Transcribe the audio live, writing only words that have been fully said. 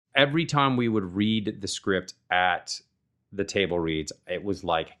every time we would read the script at the table reads, it was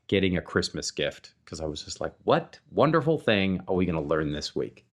like getting a Christmas gift, because I was just like, what wonderful thing are we going to learn this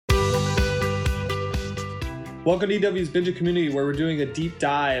week? Welcome to EW's Binge Community, where we're doing a deep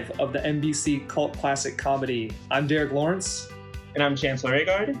dive of the NBC cult classic comedy. I'm Derek Lawrence. And I'm Chancellor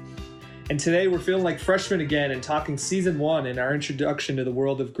Agard. And today we're feeling like freshmen again and talking season 1 and our introduction to the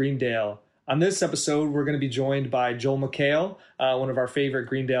world of Greendale. On this episode, we're going to be joined by Joel McHale, one of our favorite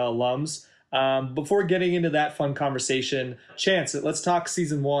Greendale alums. Before getting into that fun conversation, Chance, let's talk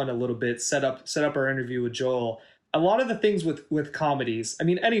season 1 a little bit, set up our interview with Joel. A lot of the things with comedies, I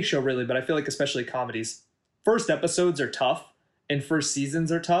mean, any show really, but I feel like especially comedies, first episodes are tough and first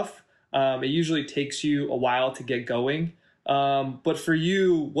seasons are tough. It usually takes you a while to get going. But for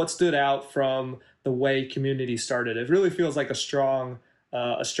you, what stood out from the way Community started? It really feels like a strong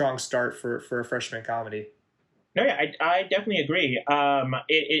start for a freshman comedy. No, yeah, I definitely agree.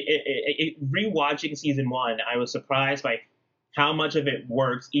 Rewatching season 1, I was surprised by how much of it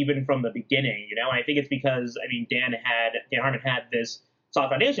works even from the beginning. You know, and I think it's because Dan Harmon had this solid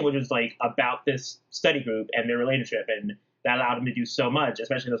foundation, which was like about this study group and their relationship, and that allowed him to do so much,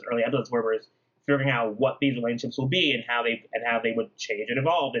 especially in those early episodes where we're figuring out what these relationships will be and how they would change and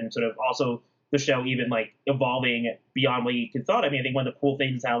evolve, and sort of also the show even like evolving beyond what you could thought. I think one of the cool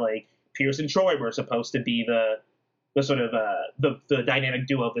things is how like Pierce and Troy were supposed to be the sort of the dynamic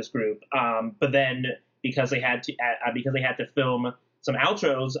duo of this group, but then because they had to film some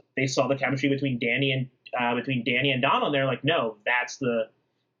outros, they saw the chemistry between Danny and Donald, and they're like, no, that's the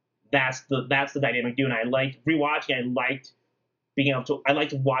dynamic duo. And I liked rewatching. I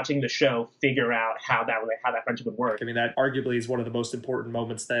liked watching the show figure out how that friendship would work. That arguably is one of the most important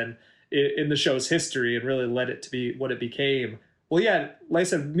moments then in the show's history, and really led it to be what it became. Well, yeah, like I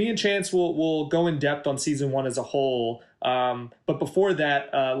said, me and Chance will go in depth on season 1 as a whole. But before that,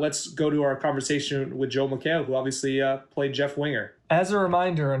 let's go to our conversation with Joel McHale, who obviously played Jeff Winger. As a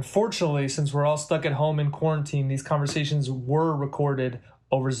reminder, unfortunately, since we're all stuck at home in quarantine, these conversations were recorded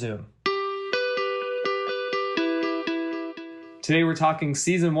over Zoom. Today we're talking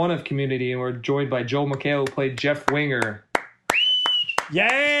season 1 of Community, and we're joined by Joel McHale, who played Jeff Winger.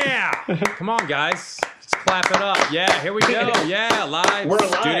 Yeah! Come on, guys. Let's clap it up. Yeah, here we go. Yeah, live. We're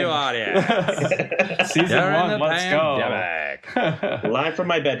live. Studio audience. Season 1, let's go. Live from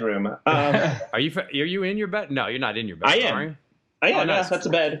my bedroom. Are you in your bed? No, you're not in your bed. I am. Are you? I am. Nice. That's a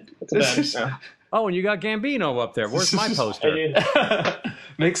bed. Yeah. Oh, and you got Gambino up there. Where's my poster?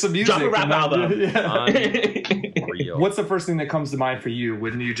 Make some music. Drop a rap album. Unreal. What's the first thing that comes to mind for you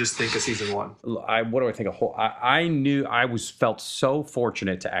when you just think of season 1? What do I think? I knew felt so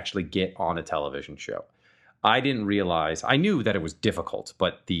fortunate to actually get on a television show. I didn't realize. I knew that it was difficult,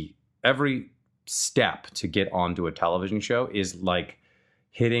 but every step to get onto a television show is like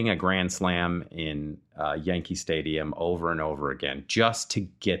hitting a grand slam in Yankee Stadium over and over again just to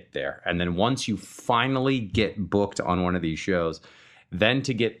get there. And then once you finally get booked on one of these shows, then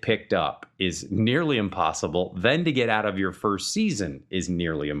to get picked up is nearly impossible. Then to get out of your first season is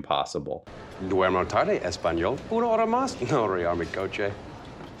nearly impossible. Duermo tarde, español. Una hora más. No rear mi coche.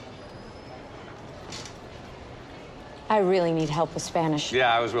 I really need help with Spanish.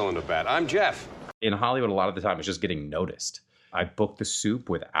 Yeah, I was willing to bet. I'm Jeff. In Hollywood, a lot of the time, it's just getting noticed. I booked the soup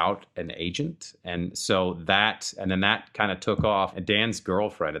without an agent. And so that kind of took off. And Dan's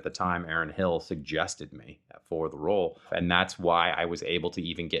girlfriend at the time, Erin Hill, suggested me for the role. And that's why I was able to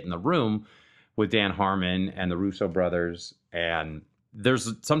even get in the room with Dan Harmon and the Russo brothers. And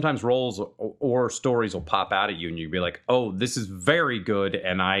there's sometimes roles or stories will pop out at you and you'll be like, oh, this is very good.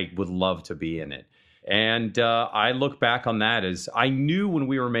 And I would love to be in it. And I look back on that as I knew when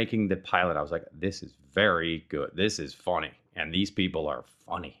we were making the pilot, I was like, this is very good. This is funny. And these people are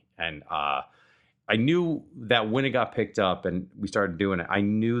funny. And I knew that when it got picked up and we started doing it, I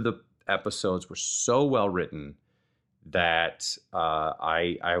knew the episodes were so well written that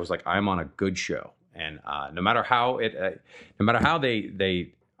I was like, I'm on a good show. And no matter how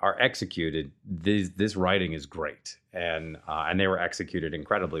they are executed, this writing is great. And they were executed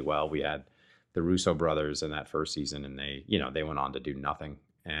incredibly well. We had the Russo brothers in that first season, and they went on to do nothing.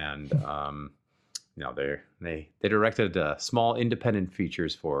 And they directed small independent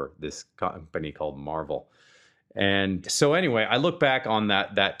features for this company called Marvel. And so anyway, I look back on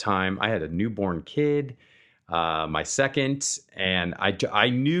that time. I had a newborn kid, my second, and I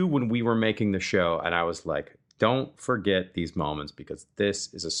knew when we were making the show, and I was like, don't forget these moments because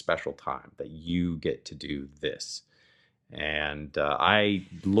this is a special time that you get to do this. And I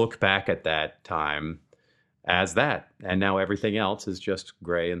look back at that time as that, and now everything else is just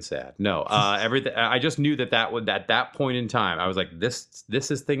gray and sad. No, everything. I just knew that would at that point in time, I was like, this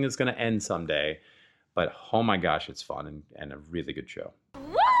thing is going to end someday. But oh my gosh, it's fun and a really good show.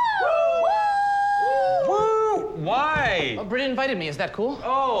 Why? Oh, Britta invited me. Is that cool?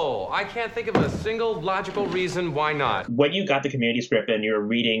 Oh, I can't think of a single logical reason why not. When you got the Community script and you were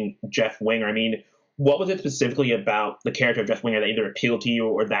reading Jeff Winger, I mean, what was it specifically about the character of Jeff Winger that either appealed to you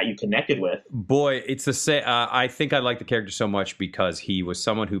or that you connected with? Boy, it's the same. I think I like the character so much because he was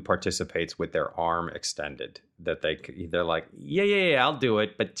someone who participates with their arm extended. That they're like, yeah, I'll do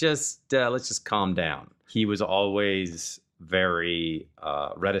it, but just let's just calm down. He was always very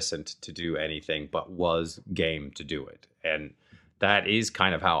reticent to do anything, but was game to do it, and that is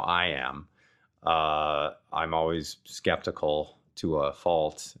kind of how I am. I'm always skeptical to a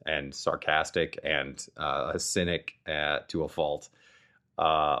fault and sarcastic and a cynic to a fault.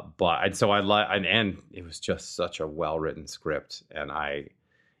 So and it was just such a well-written script. And I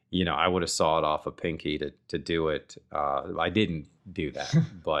would have sawed off a pinky to do it. I didn't do that,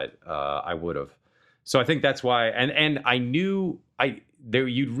 but I would have. So I think that's why. And I knew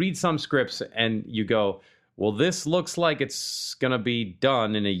you'd read some scripts and you go, well, this looks like it's going to be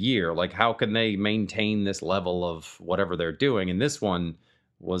done in a year. Like, how can they maintain this level of whatever they're doing? And this one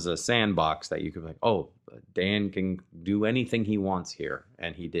was a sandbox that you could be like, oh, Dan can do anything he wants here.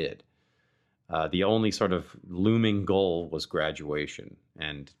 And he did. The only sort of looming goal was graduation.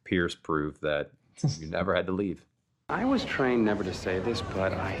 And Pierce proved that you never had to leave. I was trained never to say this,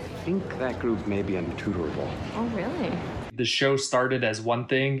 but I think that group may be untutorable. Oh, really? The show started as one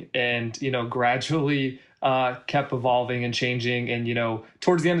thing and, gradually kept evolving and changing. And,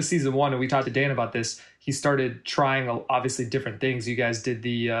 towards the end of season 1, and we talked to Dan about this, he started trying obviously different things. You guys did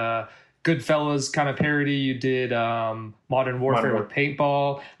the Goodfellas kind of parody. You did Modern Warfare with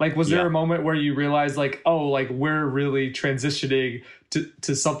paintball. Like, was there a moment where you realized like, oh, like we're really transitioning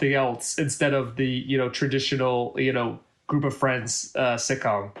to something else instead of the, traditional, group of friends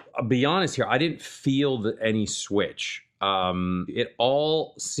sitcom? I'll be honest here. I didn't feel any switch. It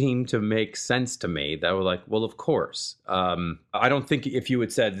all seemed to make sense to me. That were like, well, of course. I don't think if you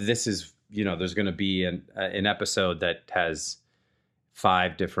had said this is, there's going to be an episode that has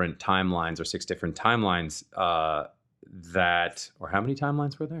 5 different timelines or 6 different timelines, or how many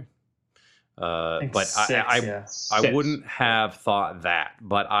timelines were there? But 6, I wouldn't have thought that.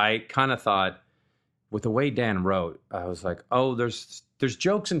 But I kind of thought with the way Dan wrote, I was like, oh, there's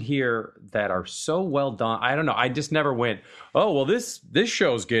jokes in here that are so well done. I don't know. I just never went, oh, well, this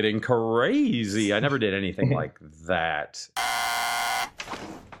show's getting crazy. I never did anything like that.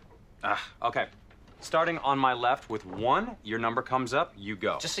 Okay. Starting on my left with 1, your number comes up, you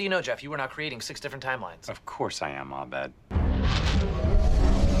go. Just so you know, Jeff, you were not creating 6 different timelines. Of course I am, Abed.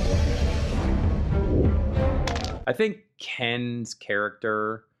 I think Ken's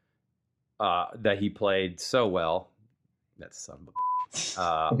character that he played so well, that son of a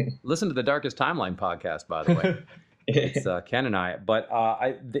listen to the Darkest Timeline podcast, by the way. It's Ken and I. But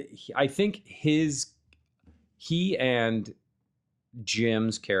I think he and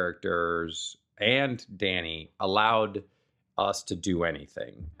Jim's characters and Danny allowed us to do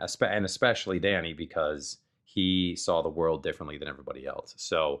anything, and especially Danny, because he saw the world differently than everybody else.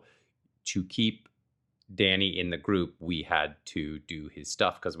 So to keep Danny in the group, we had to do his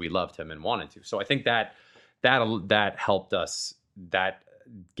stuff because we loved him and wanted to. So I think that helped us. That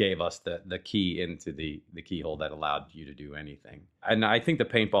gave us the key into the keyhole that allowed you to do anything. And I think the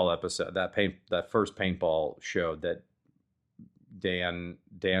paintball episode, that first paintball showed that Dan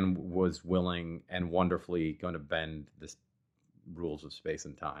was willing and wonderfully going to bend the rules of space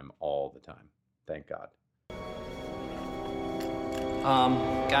and time all the time. Thank God.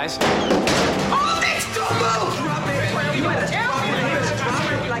 Guys. Oh, thanks, don't move! You better tell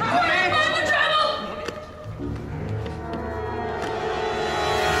me! Like, oh, man, I'm in trouble!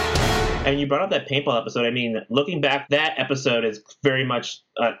 And you brought up that paintball episode. I mean, looking back, that episode is very much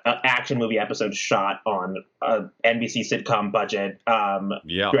an action movie episode shot on an NBC sitcom budget.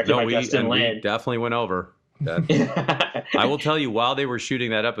 Directed by Justin Lin. We definitely went over. I will tell you, while they were shooting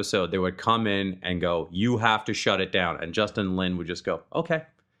that episode, they would come in and go, you have to shut it down. And Justin Lin would just go, okay.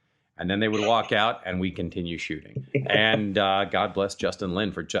 And then they would walk out and we continue shooting. And God bless Justin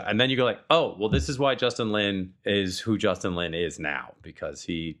Lin and then you go like, oh, well, this is why Justin Lin is who Justin Lin is now, because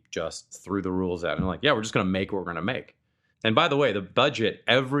he just threw the rules out and like, yeah, we're just going to make what we're going to make. And by the way, the budget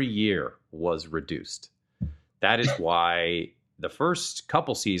every year was reduced. That is why the first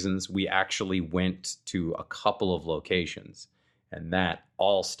couple seasons, we actually went to a couple of locations, and that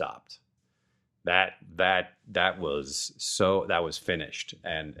all stopped. That was finished.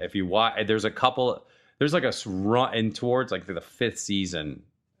 And if you watch, there's there's like a run in towards like the 5th season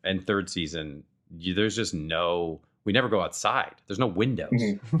and 3rd season. There's just we never go outside. There's no windows.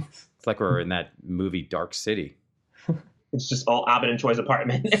 Mm-hmm. It's like we're in that movie Dark City. It's just all Abbott and Choi's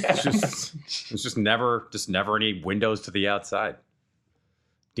apartment. It's just never any windows to the outside.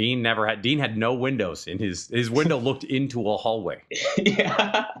 Dean had no windows in his window looked into a hallway.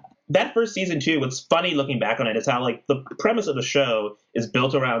 Yeah. That first season too, what's funny looking back on it is how like the premise of the show is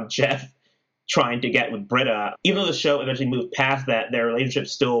built around Jeff trying to get with Britta. Even though the show eventually moved past that, their relationship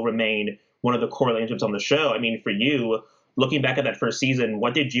still remained one of the core relationships on the show. I mean, for you, looking back at that first season,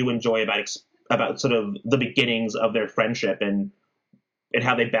 what did you enjoy about sort of the beginnings of their friendship and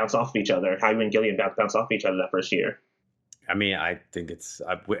how they bounce off of each other, how you and Gillian bounce off of each other that first year? I mean, I think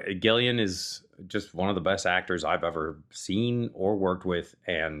Gillian is just one of the best actors I've ever seen or worked with.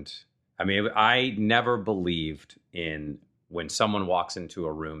 And I mean, I never believed in when someone walks into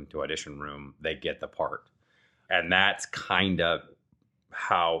a room, to audition room, they get the part. And that's kind of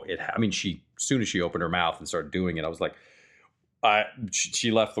how I mean, as soon as she opened her mouth and started doing it, I was like,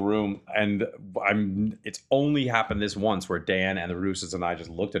 she left the room, and it's only happened this once where Dan and the Russos and I just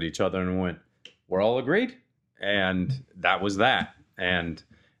looked at each other and went, we're all agreed. And that was that. And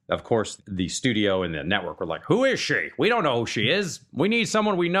of course, the studio and the network were like, who is she? We don't know who she is. We need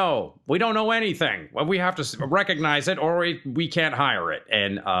someone we know. We don't know anything. Well, we have to recognize it or we can't hire it.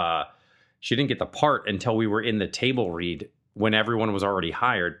 And she didn't get the part until we were in the table read when everyone was already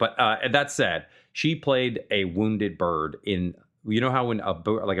hired. But that said, she played a wounded bird in, you know how when a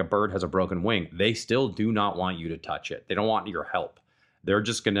bird has a broken wing, they still do not want you to touch it. They don't want your help. They're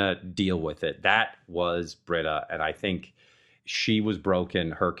just going to deal with it. That was Britta. And I think she was broken.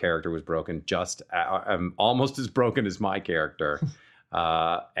 Her character was broken, just almost as broken as my character.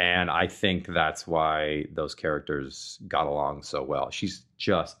 And I think that's why those characters got along so well. She's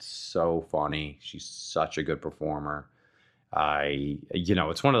just so funny. She's such a good performer.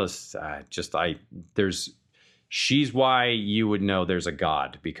 It's one of those, she's why you would know there's a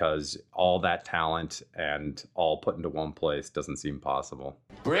God, because all that talent and all put into one place doesn't seem possible.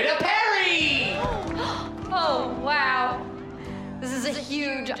 Britta Perry! Oh, wow. This is a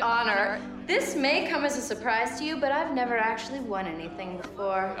huge honor. This may come as a surprise to you, but I've never actually won anything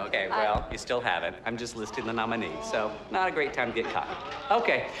before. Okay, well, you still haven't. I'm just listing the nominees, so not a great time to get caught.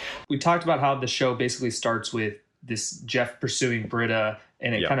 Okay. We talked about how the show basically starts with this Jeff pursuing Britta,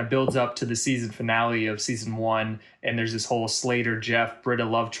 and it kind of builds up to the season finale of season 1, and there's this whole Slater, Jeff, Britta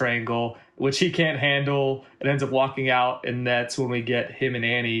love triangle, which he can't handle. It ends up walking out, and that's when we get him and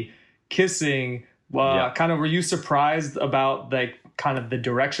Annie kissing. Kind of, were you surprised about like kind of the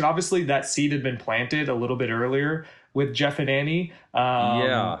direction? Obviously, that seed had been planted a little bit earlier with Jeff and Annie.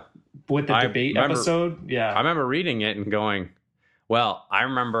 With the debate episode. Yeah, I remember reading it and going, well, I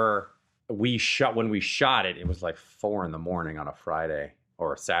remember when we shot it, it was like 4 a.m. on a Friday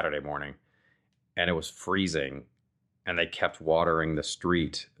or a Saturday morning, and it was freezing, and they kept watering the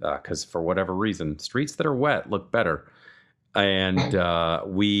street because for whatever reason, streets that are wet look better. And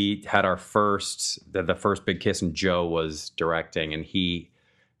we had our the first big kiss, and Joe was directing, and he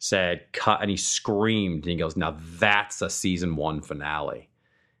said, cut, and he screamed, and he goes, now that's a season 1 finale.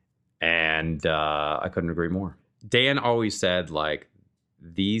 And I couldn't agree more. Dan always said, like,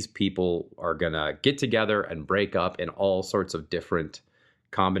 these people are going to get together and break up in all sorts of different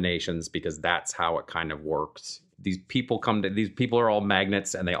combinations because that's how it kind of works. These people are all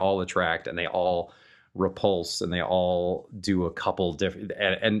magnets, and they all attract, and they all repulse, and they all do a couple different.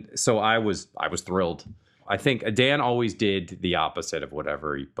 And so I was thrilled. I think Dan always did the opposite of what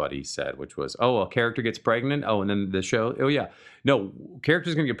everybody said, which was, a character gets pregnant. And then the show. Oh yeah, no,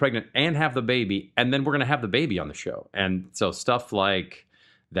 character's going to get pregnant and have the baby, and then we're going to have the baby on the show. And so stuff like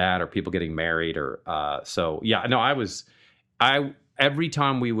that, or people getting married, or every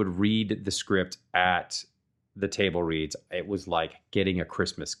time we would read the script at the table reads, it was like getting a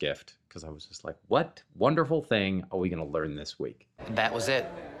Christmas gift, because I was just like, what wonderful thing are we going to learn this week? And that was it.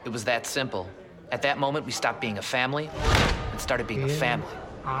 It was that simple. At that moment, we stopped being a family and started being a family.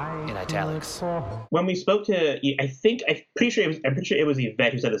 In italics. When we spoke to, I'm pretty sure it was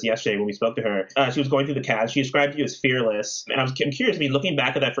Yvette who said this yesterday when we spoke to her. She was going through the cast. She described you as fearless, and I'm curious. I mean, looking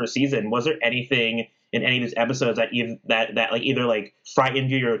back at that first season, was there anything in any of these episodes that either frightened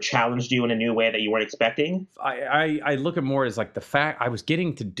you or challenged you in a new way that you weren't expecting? I look at more as like the fact I was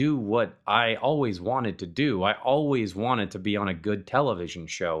getting to do what I always wanted to do. I always wanted to be on a good television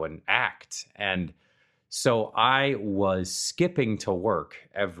show and act, and so I was skipping to work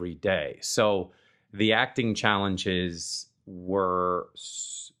every day. So the acting challenges wasn't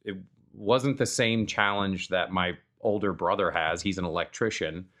the same challenge that my older brother has. He's an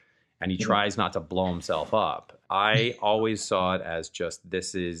electrician, and he tries not to blow himself up. I always saw it as just,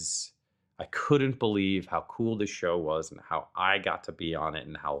 I couldn't believe how cool this show was and how I got to be on it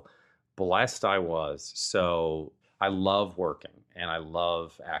and how blessed I was. So I love working and I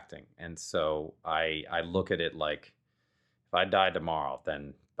love acting. And so I look at it like, if I die tomorrow,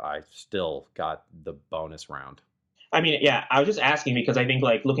 then I still got the bonus round. I mean, yeah, I was just asking because I think,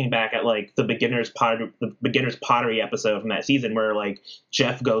 like, looking back at, like, the beginner's pottery episode from that season where, like,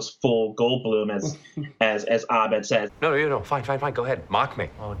 Jeff goes full Goldblum as Abed says. No, fine, go ahead, mock me.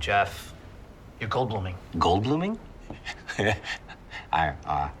 Oh, Jeff, you're Goldbluming. Goldbluming? I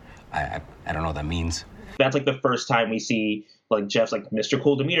don't know what that means. That's, like, the first time we see, like, Jeff's, like, Mr.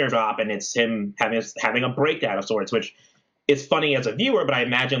 Cool demeanor drop, and it's him having a breakdown of sorts, which is funny as a viewer, but I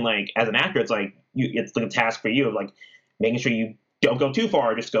imagine, like, as an actor, it's like, it's like a task for you of, like, making sure you don't go too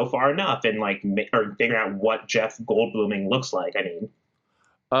far, just go far enough, and, like, or figuring out what Jeff Goldbluming looks like. I mean,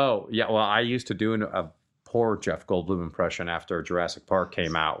 oh yeah, well, I used to do a poor Jeff Goldblum impression after Jurassic Park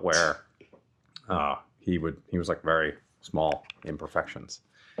came out, where he was like very small imperfections,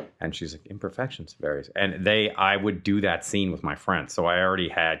 and she's like, imperfections varies, and I would do that scene with my friends, so I already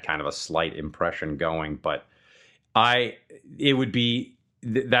had kind of a slight impression going, but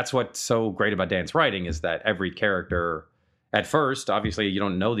that's what's so great about Dan's writing is that every character, at first, obviously you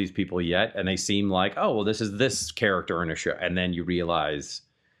don't know these people yet, and they seem like, oh, well, this is this character in a show, and then you realize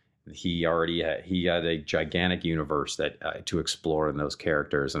he had a gigantic universe that to explore in those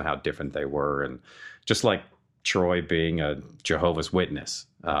characters and how different they were, and just like Troy being a Jehovah's Witness,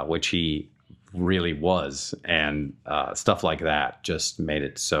 which he really was, and stuff like that just made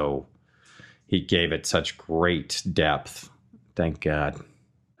it so. He gave it such great depth. Thank God.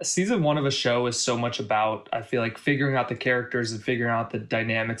 Season 1 of a show is so much about, I feel like, figuring out the characters and figuring out the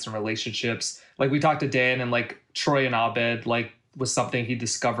dynamics and relationships. Like, we talked to Dan, and, like, Troy and Abed, like, was something he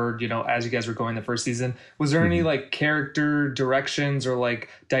discovered, as you guys were going the first season. Was there any, like, character directions or, like,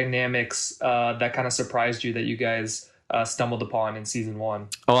 dynamics that kind of surprised you that you guys stumbled upon in season 1?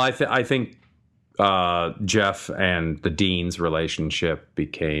 Oh, I think Jeff and the Dean's relationship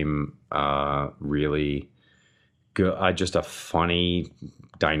became really good. Just a funny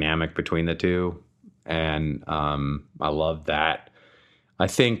dynamic between the two, and I love that. I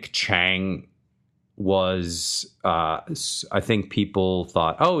think Chang was. I think people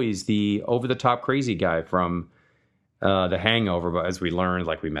thought, oh, he's the over-the-top crazy guy from The Hangover, but as we learned,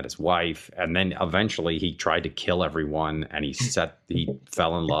 like, we met his wife, and then eventually he tried to kill everyone, and he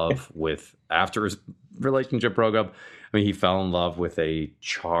fell in love with, after his relationship broke up, he fell in love with a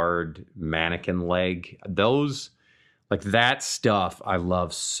charred mannequin leg. Those, like, that stuff, I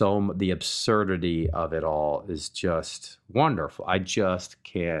love so. The absurdity of it all is just wonderful. It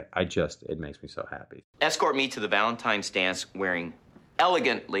makes me so happy. Escort me to the Valentine's dance wearing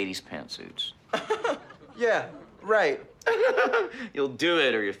elegant ladies' pantsuits. Yeah, right. You'll do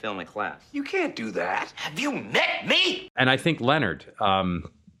it or you'll fail my class. You can't do that. Have you met me? And I think Leonard, I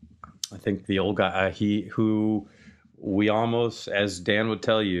think the old guy, who we almost, as Dan would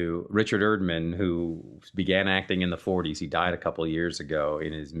tell you, Richard Erdman, who began acting in the 40s, he died a couple of years ago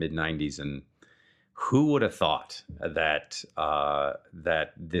in his mid-90s, and who would have thought that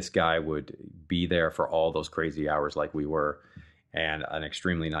that this guy would be there for all those crazy hours like we were, and an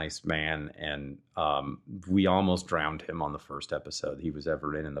extremely nice man, and we almost drowned him on the first episode he was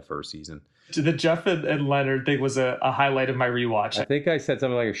ever in the first season. The Jeff and Leonard thing was a highlight of my rewatch. I think I said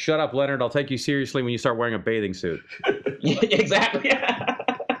something like, shut up, Leonard, I'll take you seriously when you start wearing a bathing suit. Exactly.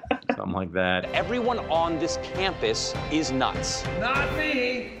 Something like that. Everyone on this campus is nuts. Not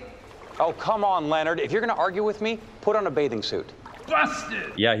me. Oh, come on, Leonard. If you're going to argue with me, put on a bathing suit.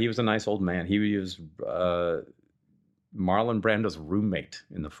 Busted. Yeah, he was a nice old man. He was Marlon Brando's roommate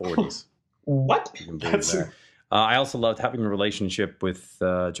in the 40s. What? You can believe that. I also loved having a relationship with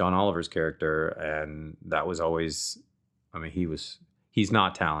John Oliver's character, and that was always, he's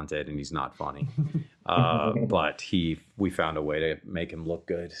not talented and he's not funny, but we found a way to make him look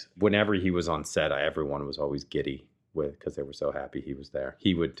good. Whenever he was on set, everyone was always giddy because they were so happy he was there.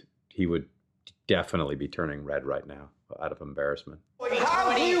 He would definitely be turning red right now out of embarrassment.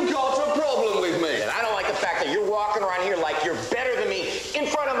 How do you got a problem with me? I don't like the fact that you're walking around here like you're better than me in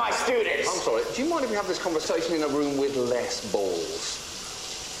front of my students. I'm sorry, do you mind if we have this conversation in a room with less balls?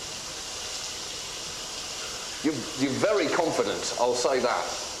 You're very confident, I'll say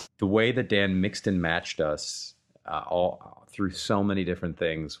that. The way that Dan mixed and matched us all through so many different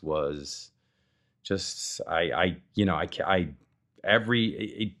things was just,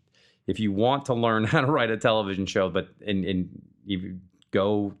 if you want to learn how to write a television show, but you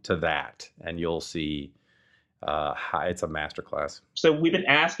go to that and you'll see It's a masterclass. So we've been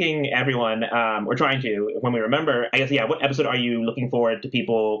asking everyone, or trying to, when we remember, I guess, what episode are you looking forward to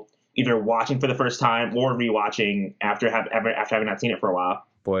people either watching for the first time or rewatching after having not seen it for a while?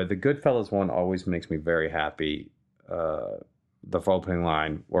 Boy, the Goodfellas one always makes me very happy. The opening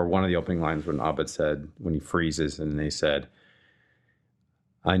line, or one of the opening lines when Abed said, when he freezes, and they said,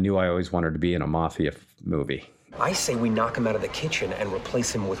 "I knew I always wanted to be in a mafia movie." I say we knock him out of the kitchen and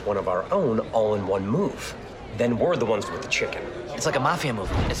replace him with one of our own all in one move. Then we're the ones with the chicken. It's like a mafia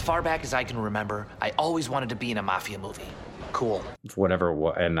movie. As far back as I can remember, I always wanted to be in a mafia movie. Cool.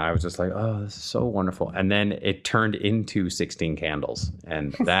 Whatever. And I was just like, oh, this is so wonderful. And then it turned into 16 Candles.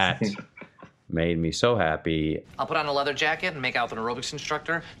 And that made me so happy. I'll put on a leather jacket and make out with an aerobics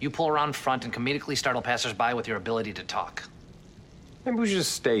instructor. You pull around front and comedically startle passersby with your ability to talk. Maybe we should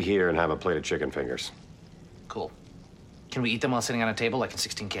just stay here and have a plate of chicken fingers. Cool. Can we eat them while sitting on a table like in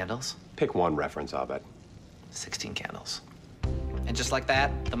 16 Candles? Pick one reference, Abed. 16 Candles. And just like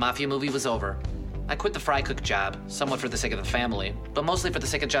that, the mafia movie was over. I quit the fry cook job, somewhat for the sake of the family, but mostly for the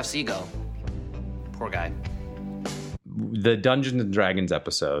sake of Jeff's ego. Poor guy. The Dungeons and Dragons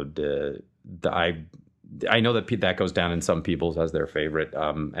episode, I know that goes down in some people's as their favorite,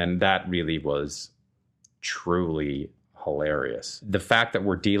 and that really was truly hilarious. The fact that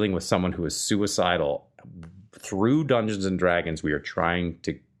we're dealing with someone who is suicidal through Dungeons and Dragons, we are trying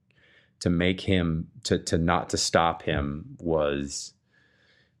to make him to not to stop him was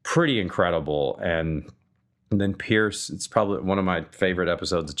pretty incredible. And then Pierce, it's probably one of my favorite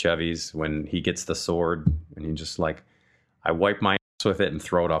episodes of Chevy's when he gets the sword and he just like, I wipe my ass with it and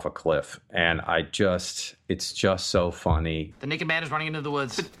throw it off a cliff. And it's just so funny. The naked man is running into the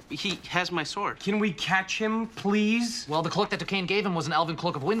woods. But he has my sword. Can we catch him, please? Well, the cloak that Duquesne gave him was an elven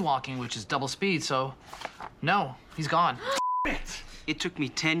cloak of wind walking, which is double speed, so no, he's gone. It took me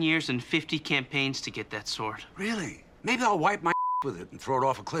 10 years and 50 campaigns to get that sword. Really? Maybe I'll wipe my with it and throw it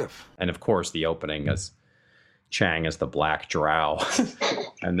off a cliff. And of course, the opening as Chang as the Black Drow.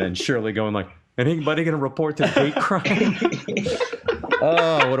 And then Shirley going like, anybody going to report to hate crime?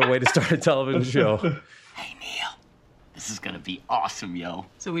 Oh, what a way to start a television show. Hey, Neil. This is going to be awesome, yo.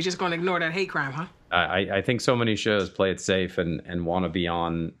 So we just going to ignore that hate crime, huh? I think so many shows play it safe and want to be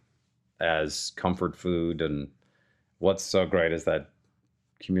on as comfort food. And what's so great is that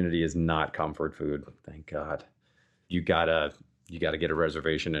Community is not comfort food. Thank God. You gotta get a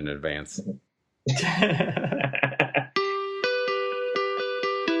reservation in advance.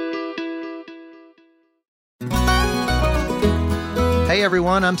 Hey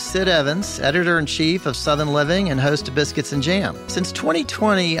everyone, I'm Sid Evans, editor-in-chief of Southern Living and host of Biscuits and Jam. Since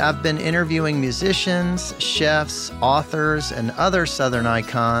 2020, I've been interviewing musicians, chefs, authors, and other Southern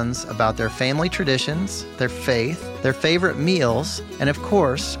icons about their family traditions, their faith, their favorite meals, and of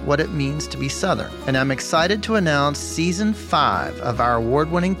course, what it means to be Southern. And I'm excited to announce Season 5 of our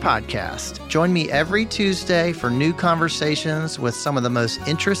award-winning podcast. Join me every Tuesday for new conversations with some of the most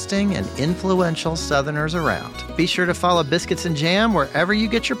interesting and influential Southerners around. Be sure to follow Biscuits and Jam wherever you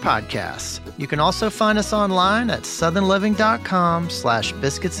get your podcasts. You can also find us online at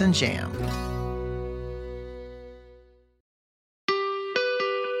southernliving.com/biscuitsandjam.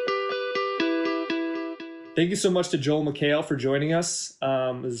 Thank you so much to Joel McHale for joining us.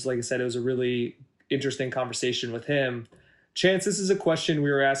 Like I said, it was a really interesting conversation with him. Chance, this is a question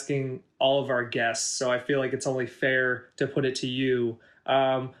we were asking all of our guests, so I feel like it's only fair to put it to you.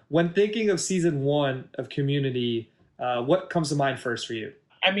 When thinking of season 1 of Community, what comes to mind first for you?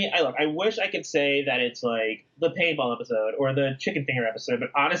 I mean, I wish I could say that it's like the paintball episode or the chicken finger episode, but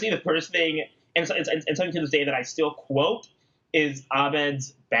honestly, the first thing, and something to this day that I still quote, is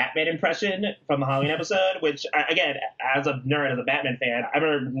Abed's Batman impression from the Halloween episode, which, again, as a nerd, as a Batman fan, I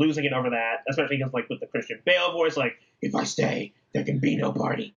remember losing it over that, especially because, like, with the Christian Bale voice, like, if I stay, there can be no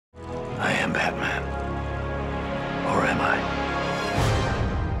party. I am Batman. Or am I?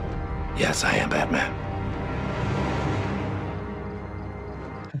 Yes, I am Batman.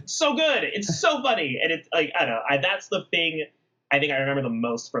 So good. It's so funny. And it's, like, I don't know. That's the thing I think I remember the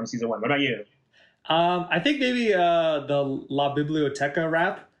most from season 1. What about you? I think maybe the La Biblioteca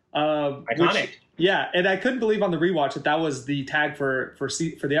rap. Iconic. Yeah, and I couldn't believe on the rewatch that was the tag for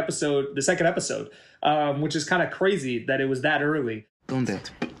the episode, the second episode, which is kind of crazy that it was that early. ¿Dónde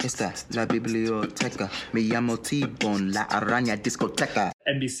está la biblioteca? Me llamo T-Bone, la araña discoteca.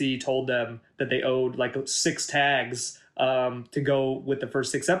 NBC told them that they owed like 6 tags to go with the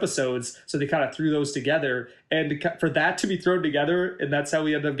first 6 episodes. So they kind of threw those together. And for that to be thrown together, and that's how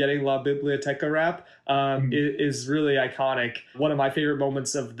we end up getting La Biblioteca rap, is really iconic. One of my favorite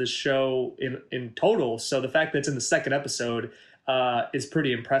moments of the show in total. So the fact that it's in the second episode, is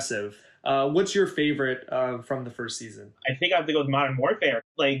pretty impressive. What's your favorite from the first season? I think I have to go with Modern Warfare.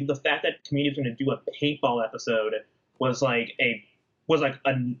 Like the fact that Community was going to do a paintball episode was like a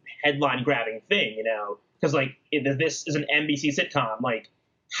headline grabbing thing, you know, because like if this is an NBC sitcom, like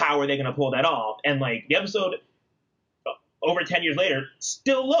how are they going to pull that off? And like the episode over 10 years later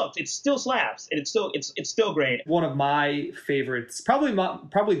it still slaps, and it's still great. One of my favorites, probably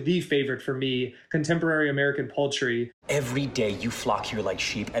the favorite for me, contemporary American poultry. Every day you flock here like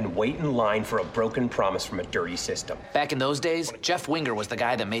sheep and wait in line for a broken promise from a dirty system. Back in those days, Jeff Winger was the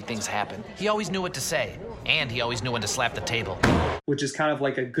guy that made things happen. He always knew what to say, and he always knew when to slap the table. Which is kind of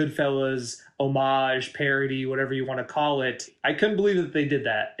like a Goodfellas homage, parody, whatever you want to call it. I couldn't believe that they did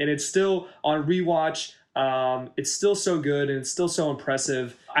that. And it's still on rewatch. It's still so good, and it's still so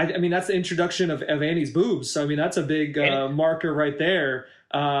impressive. I mean, that's the introduction of Annie's boobs. So, I mean, that's a big marker right there.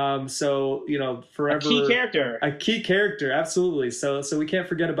 So, you know, forever. A key character, absolutely. So we can't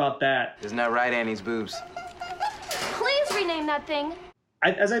forget about that. Isn't that right, Annie's boobs? Please rename that thing.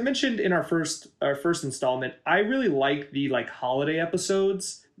 As I mentioned in our first installment, I really like the holiday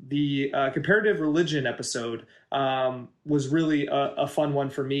episodes. The comparative religion episode was really a fun one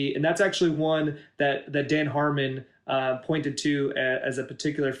for me, and that's actually one that Dan Harmon pointed to as a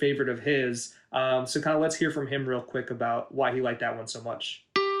particular favorite of his. So kind of let's hear from him real quick about why he liked that one so much.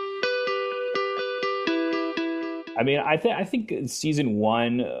 I mean, I think season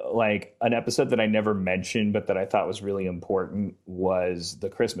one, like an episode that I never mentioned, but that I thought was really important was the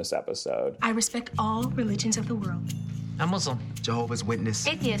Christmas episode. I respect all religions of the world. I'm Muslim. Jehovah's Witness.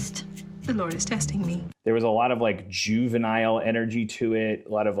 Atheist. The Lord is testing me. There was a lot of like juvenile energy to it, a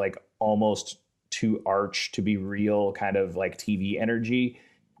lot of like almost too arch to be real kind of like TV energy,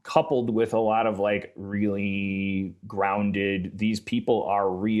 coupled with a lot of like really grounded, these people are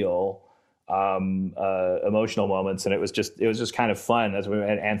real emotional moments. And it was just kind of fun as we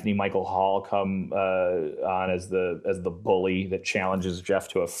had Anthony Michael Hall come on as the bully that challenges Jeff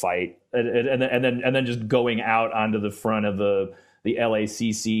to a fight, and then just going out onto the front of the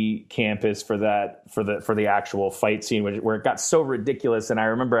LACC campus for the actual fight scene, where it got so ridiculous. And I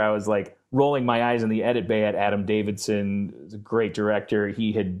remember I was like rolling my eyes in the edit bay at Adam Davidson, a great director.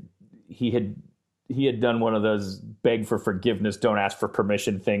 He had done one of those beg for forgiveness, don't ask for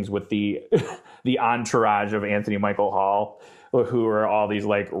permission things with the entourage of Anthony Michael Hall, who are all these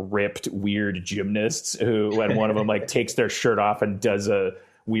like ripped, weird gymnasts when one of them like takes their shirt off and does a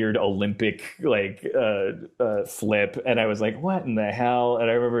weird Olympic like flip. And I was like, what in the hell? And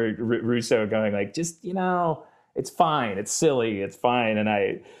I remember Russo going like, just, you know, it's fine. It's silly. It's fine. And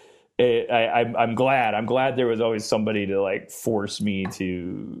I'm glad there was always somebody to like force me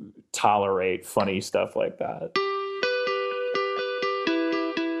to tolerate funny stuff like that.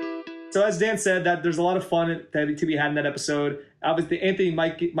 So as Dan said, that there's a lot of fun to be had in that episode. Obviously, the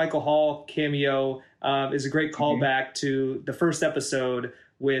Anthony Michael Hall cameo is a great callback to the first episode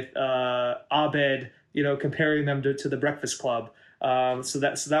with Abed, you know, comparing them to the Breakfast Club. So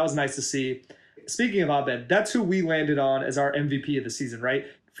that was nice to see. Speaking of Abed, that's who we landed on as our MVP of the season, right?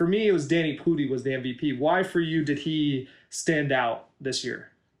 For me, it was Danny Pudi was the MVP. Why for you did he stand out this year?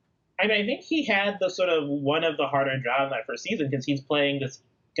 I mean, I think he had the sort of one of the harder jobs in that first season, because he's playing this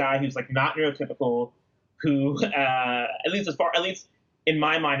guy who's like not neurotypical, who at least in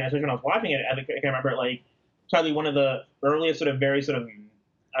my mind, especially when I was watching it, I can remember like probably one of the earliest sort of very sort of,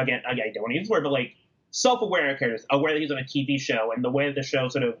 again, I don't want to use the word, but like self-aware characters, aware that he's on a TV show, and the way that the show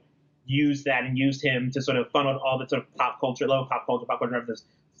sort of used that and used him to sort of funnel all the sort of pop culture references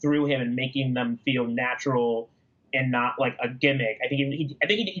through him and making them feel natural and not like a gimmick. I think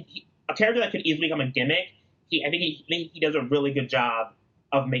he a character that could easily become a gimmick. I think he does a really good job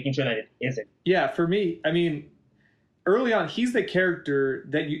of making sure that it isn't. Yeah, for me, I mean, early on, he's the character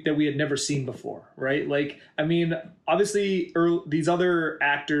that we had never seen before, right? Like, I mean, obviously, these other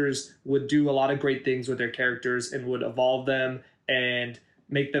actors would do a lot of great things with their characters and would evolve them and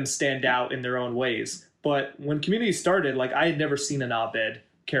make them stand out in their own ways. But when Community started, like, I had never seen an Abed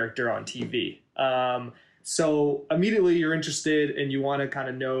character on TV. So immediately you're interested and you want to kind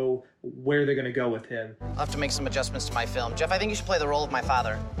of know where they're going to go with him. I'll have to make some adjustments to my film. Jeff, I think you should play the role of my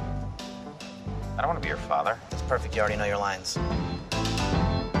father. I don't want to be your father. That's perfect. You already know your lines.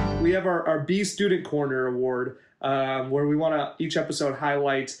 We have our B Student Corner Award, where we want to each episode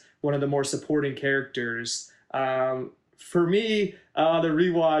highlight one of the more supporting characters. For me, the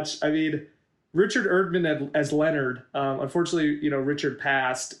rewatch, I mean, Richard Erdman as Leonard. Unfortunately, you know, Richard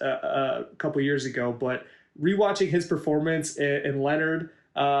passed a couple years ago, but rewatching his performance in Leonard,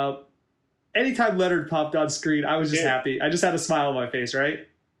 anytime Leonard popped on screen, I was just happy. I just had a smile on my face, right?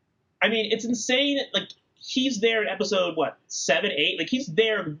 I mean, it's insane. Like, he's there in episode, 7, 8? Like, he's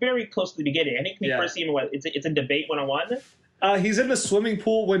there very close to the beginning. I think we first see him, it's in Debate 101? He's in the swimming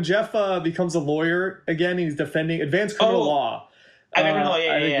pool when Jeff becomes a lawyer again. He's defending advanced criminal law. He's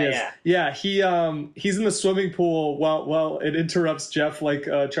in the swimming pool while it interrupts Jeff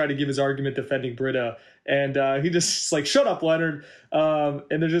trying to give his argument defending Britta, and he just like, shut up, Leonard.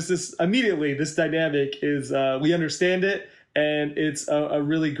 And there's just this dynamic is we understand it, and it's a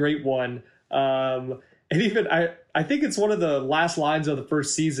really great one. And even I think it's one of the last lines of the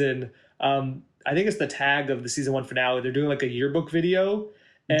first season. I think it's the tag of the season 1 finale. They're doing like a yearbook video,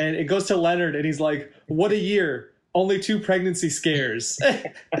 and it goes to Leonard, and he's like, "What a year! Only 2 pregnancy scares."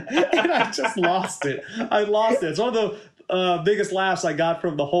 And I just lost it. It's one of the biggest laughs I got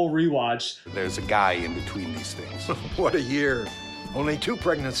from the whole rewatch. There's a guy in between these things. What a year. Only 2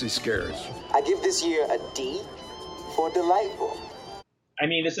 pregnancy scares. I give this year a D for delightful. I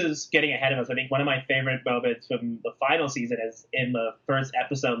mean, this is getting ahead of us. I think one of my favorite moments from the final season is in the first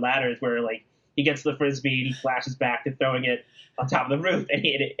episode, Ladders, where like he gets the Frisbee and he flashes back to throwing it on top of the roof, and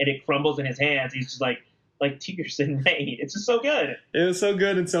it crumbles in his hands. He's just like tears in rain. It's just so good. It was so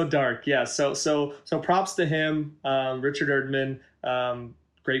good and so dark. Yeah. So props to him, Richard Erdman.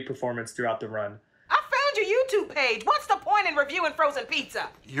 Great performance throughout the run. I found your YouTube page. What's the point in reviewing frozen pizza?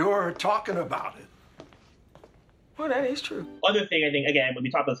 You're talking about it. Well, that is true. Other thing, I think, again, when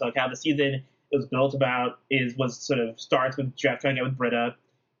we talk about this, like how the season was built about starts with Jeff trying to get with Britta,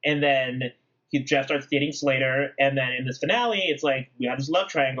 and then Jeff starts dating Slater, and then in this finale, it's like we have this love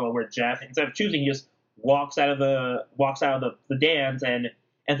triangle where Jeff, instead of choosing, just walks out of the dance and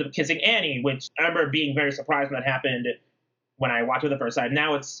ends up kissing Annie, which I remember being very surprised when that happened when I watched it the first time.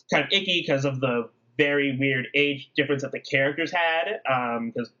 Now it's kind of icky because of the very weird age difference that the characters had.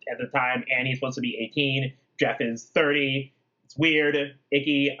 Because at the time, Annie's supposed to be 18, Jeff is 30. It's weird,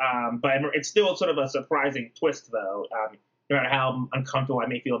 icky, but it's still sort of a surprising twist, though. No matter how uncomfortable I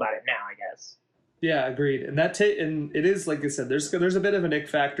may feel about it now, I guess. Yeah, agreed. And and it is, like I said, there's a bit of an ick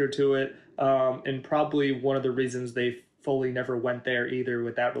factor to it, and probably one of the reasons they fully never went there either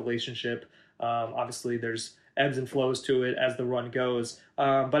with that relationship. Obviously, there's ebbs and flows to it as the run goes.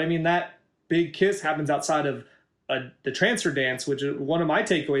 But I mean, that big kiss happens outside of the transfer dance, which is one of my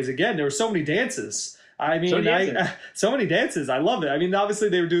takeaways. Again, there were so many dances. I mean, so many dances. I love it. I mean, obviously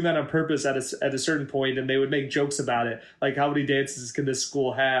they were doing that on purpose at a certain point, and they would make jokes about it, like how many dances can this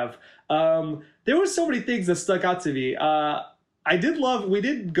school have? There were so many things that stuck out to me. I did love.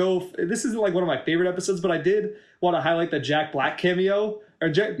 This isn't like one of my favorite episodes, but I did want to highlight the Jack Black cameo or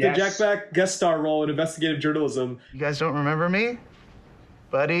the Jack Black guest star role in investigative journalism. You guys don't remember me,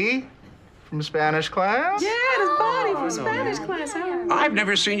 Buddy? From Spanish class? Yeah, it's Buddy from Spanish class. I've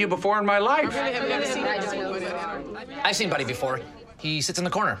never seen you before in my life. I've seen Buddy before. He sits in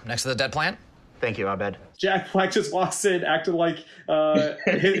the corner next to the dead plant. Thank you, Abed. Jack Black just walks in acting like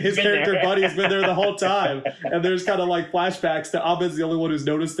his character Buddy has been there the whole time. And there's kind of like flashbacks to Abed's the only one who's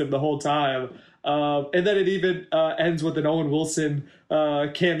noticed him the whole time. And then it even ends with an Owen Wilson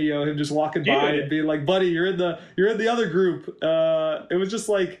cameo, him just walking by and being like, "Buddy, you're in the other group." It was just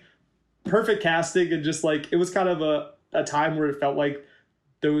like perfect casting, and just like it was kind of a time where it felt like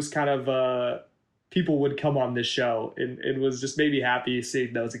those kind of people would come on this show, and it was just made me happy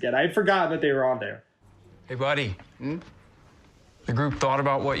seeing those again. I had forgotten that they were on there. Hey, buddy. The group thought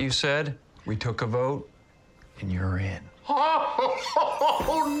about what you said. We took a vote, and you're in.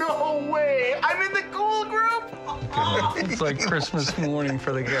 Oh, no way! I'm in the cool group! It's like Christmas morning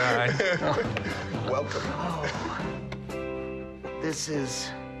for the guy. Welcome. This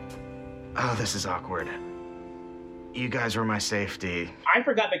is awkward. You guys were my safety. I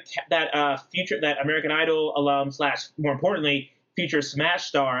forgot that American Idol alum / more importantly, future Smash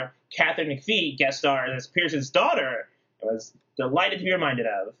star Katharine McPhee guest star as Pearson's daughter. I was delighted to be reminded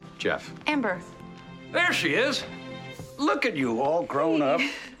of. Jeff. Amber. There she is. Look at you, all grown up.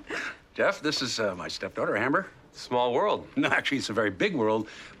 Jeff, this is my stepdaughter, Amber. Small world. No, actually, it's a very big world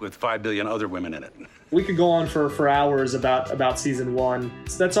with 5 billion other women in it. We could go on for hours about season 1.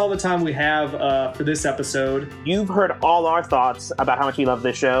 So that's all the time we have for this episode. You've heard all our thoughts about how much we love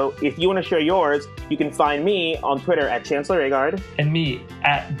this show. If you want to share yours, you can find me on Twitter at Chancellor Agard. And me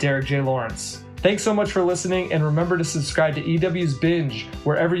at Derek J. Lawrence. Thanks so much for listening, and remember to subscribe to EW's Binge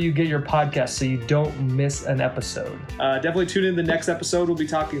wherever you get your podcasts so you don't miss an episode. Definitely tune in the next episode. We'll be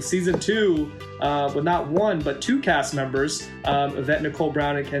talking season 2 with not one, but 2 cast members, Yvette Nicole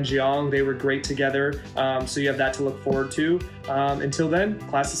Brown and Ken Jeong. They were great together, so you have that to look forward to. Until then,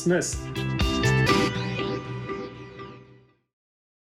 class dismissed.